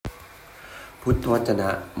พุทธวจนะ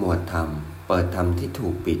หมวดธรรมเปิดธรรมที่ถู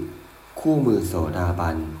กปิดคู่มือโสดาบั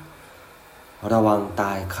นระวังต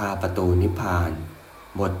ายคาประตูนิพพาน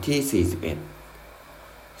บทที่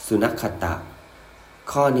41สุนัขขตะ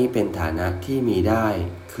ข้อนี้เป็นฐานะที่มีได้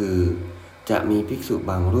คือจะมีภิกษุ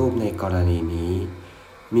บางรูปในกรณีนี้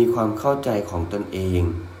มีความเข้าใจของตนเอง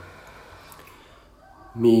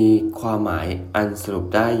มีความหมายอันสรุป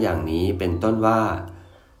ได้อย่างนี้เป็นต้นว่า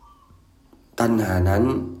ตัณหานั้น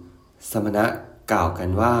สมณะกล่าวกัน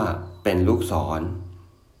ว่าเป็นลูกศร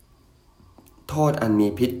โทษอันมี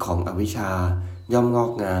พิษของอวิชชาย่อมงอ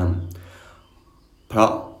กงามเพรา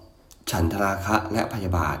ะฉันทราคะและพย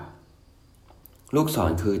าบาทลูกศ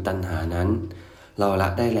รคือตัณหานั้นเราละ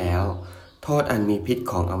ได้แล้วโทษอันมีพิษ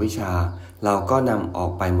ของอวิชชาเราก็นำออ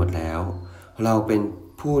กไปหมดแล้วเราเป็น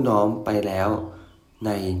ผู้น้อมไปแล้วใน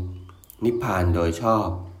นิพพานโดยชอบ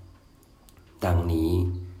ดังนี้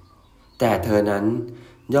แต่เธอนั้น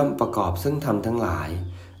ย่อมประกอบซึ่งธรรมทั้งหลาย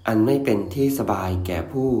อันไม่เป็นที่สบายแก่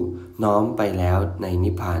ผู้น้อมไปแล้วใน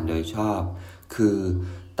นิพพานโดยชอบคือ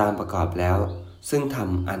ตามประกอบแล้วซึ่งธรรม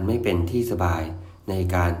อันไม่เป็นที่สบายใน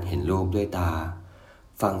การเห็นรูปด้วยตา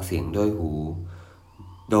ฟังเสียงด้วยหู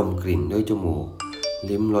ดมกลิ่นด้วยจมูก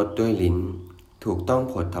ลิ้มรสด้วยลิ้นถูกต้อง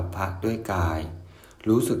โผฏฐัพพะด้วยกาย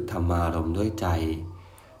รู้สึกธรรมารมณ์ด้วยใจ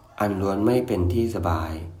อันล้วนไม่เป็นที่สบา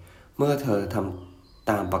ยเมื่อเธอทำ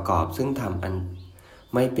ตามประกอบซึ่งธรรมอัน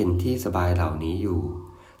ไม่เป็นที่สบายเหล่านี้อยู่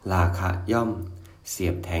ราคะย่อมเสี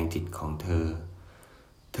ยบแทงจิตของเธอ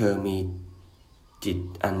เธอมีจิต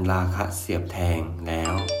อันราคะเสียบแทงแล้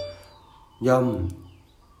วย่อม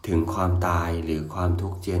ถึงความตายหรือความทุ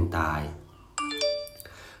กข์เจียนตาย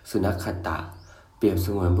สุนัขขตะเปรียบเส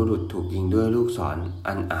มือนบุรุษถูกยิงด้วยลูกศร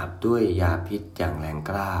อันอาบด้วยยาพิษอย่างแรง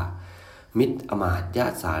กล้ามิตรอมาตย์ญา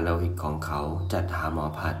ติสาโลหิตของเขาจัดหาหมอ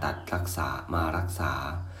ผ่าตัดรักษาห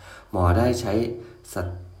มอได้ใช้สั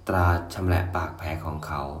ตราชำแหละปากแผลของเ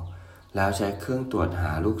ขาแล้วใช้เครื่องตรวจห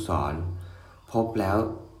าลูกศรพบแล้ว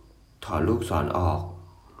ถอนลูกศรออก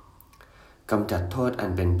กำจัดโทษอัน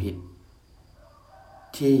เป็นพิษ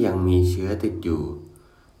ที่ยังมีเชื้อติดอยู่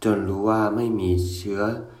จนรู้ว่าไม่มีเชื้อ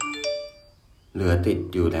เหลือติด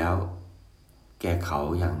อยู่แล้วแก่เขา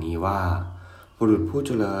อย่างนี้ว่าบุรุษผู้เ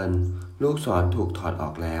จริญลูกศรถูกถอดอ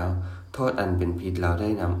อกแล้วโทษอันเป็นพิษเราได้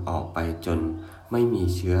นำออกไปจนไม่มี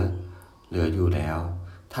เชื้อเหลืออยู่แล้ว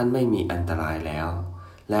ท่านไม่มีอันตรายแล้ว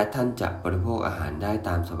และท่านจะบริโภคอาหารได้ต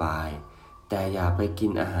ามสบายแต่อย่าไปกิ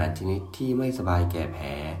นอาหารชนิดที่ไม่สบายแก่แผล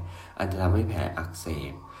อันจะทำให้แผลอักเส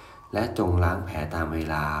บและจงล้างแผลตามเว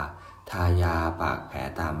ลาทายาปากแผล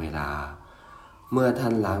ตามเวลาเมื่อท่า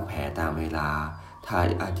นล้างแผลตามเวลาทาย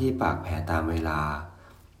าที่ปากแผลตามเวลา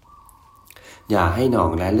อย่าให้หนอ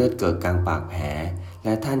งและเลือดเกิดกลางปากแผลแล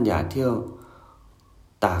ะท่านอย่าเที่ยว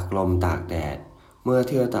ตากลมตากแดดเมื่อเ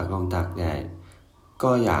ที่ยวตากลมตากแดด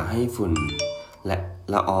ก็อย่าให้ฝุ่นและ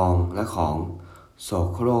ละอองและของโส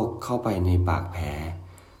โครกเข้าไปในปากแผล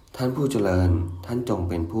ท่านผู้เจริญท่านจง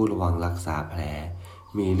เป็นผู้ระวังรักษาแผล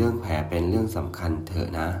มีเรื่องแผลเป็นเรื่องสำคัญเถอะ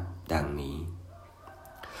นะดังนี้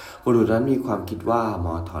บุรุษนั้นมีความคิดว่าหม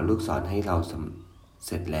อถอนลูกศรให้เราเ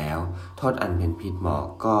สร็จแล้วโทษอันเป็นพิษหมอ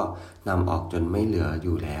ก็นำออกจนไม่เหลืออ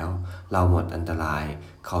ยู่แล้วเราหมดอันตราย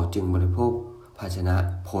เขาจึงบริโภคโ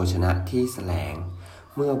ภชนะที่แสลง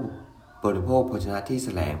เมื่อบริโภคโภชนะที่แส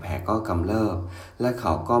ลงแผลก็กำเริบและเข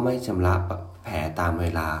าก็ไม่ชำระแผลตามเว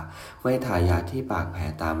ลาไม่ทายาที่ปากแผล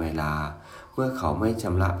ตามเวลาเมื่อเขาไม่ช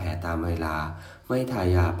ำระแผลตามเวลาไม่ทา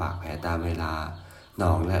ยาปากแผลตามเวลาหน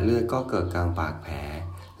องและเลือดก็เกิดกลางปากแผล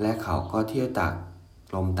และเขาก็เที่ยวตาก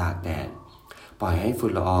ลมตากแดดปล่อยให้ฝุ่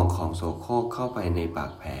นละอองของโสโครกเข้าไปในปา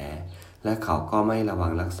กแผลและเขาก็ไม่ระวั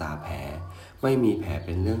งรักษาแผลไม่มีแผลเ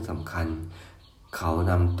ป็นเรื่องสำคัญเขา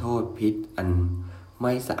นำโทษพิษอันไ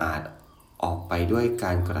ม่สะอาดออกไปด้วยก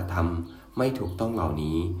ารกระทำไม่ถูกต้องเหล่า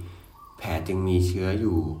นี้แผลจึงมีเชื้ออ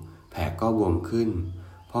ยู่แผลก็บวมขึ้น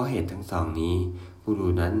เพราะเหตุทั้งสองนี้บุรุ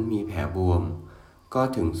ษนั้นมีแผลบวมก็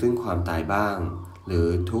ถึงซึ่งความตายบ้างห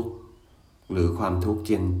รือความทุกข์เ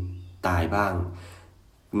จียนตายบ้าง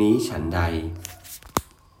นี้ฉันใด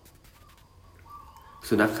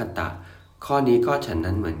สุนัขขตะข้อนี้ก็ฉัน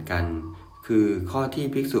นั้นเหมือนกันคือข้อที่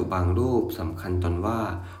ภิกษุบางรูปสำคัญตนว่า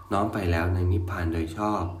น้อมไปแล้วในนิพพานโดยช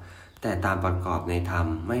อบแต่ตามประกอบในธรรม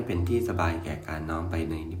ไม่เป็นที่สบายแก่การน้อมไป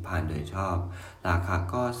ในนิพพานโดยชอบราคะ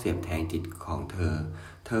ก็เสียบแทงจิตของเ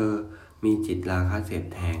ธอมีจิตราคะเสียบ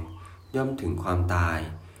แทงย่อมถึงความตาย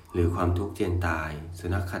หรือความทุกข์เจียนตายสุ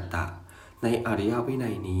นัขขตะในอริยวิ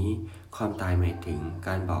นัยนี้ความตายหมายถึงก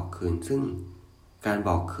ารบอกคืนซึ่งการบ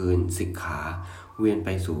อกคืนสิกขาเวียนไป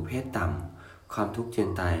สู่เพศต่ำความทุกข์เจียน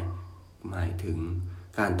ตายหมายถึง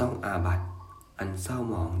การต้องอาบัติอันเศร้า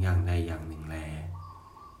หมองอย่างใดอย่างหนึ่งแล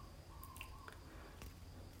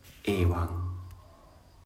เอวัง